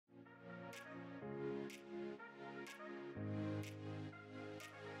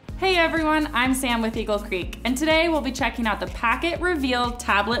Hey everyone, I'm Sam with Eagle Creek, and today we'll be checking out the Packet Reveal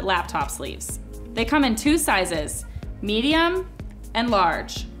tablet laptop sleeves. They come in two sizes, medium and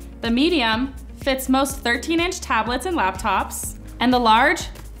large. The medium fits most 13-inch tablets and laptops, and the large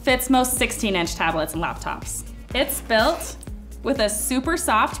fits most 16-inch tablets and laptops. It's built with a super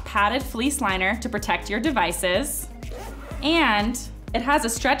soft padded fleece liner to protect your devices, and it has a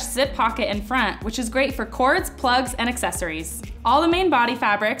stretch zip pocket in front, which is great for cords, plugs, and accessories. All the main body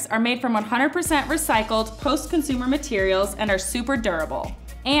fabrics are made from 100% recycled post-consumer materials and are super durable.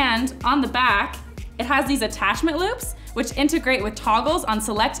 And on the back, it has these attachment loops, which integrate with toggles on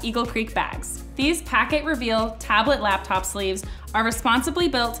select Eagle Creek bags. These Packet Reveal tablet laptop sleeves are responsibly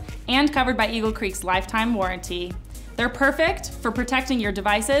built and covered by Eagle Creek's lifetime warranty. They're perfect for protecting your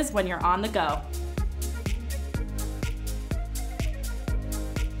devices when you're on the go.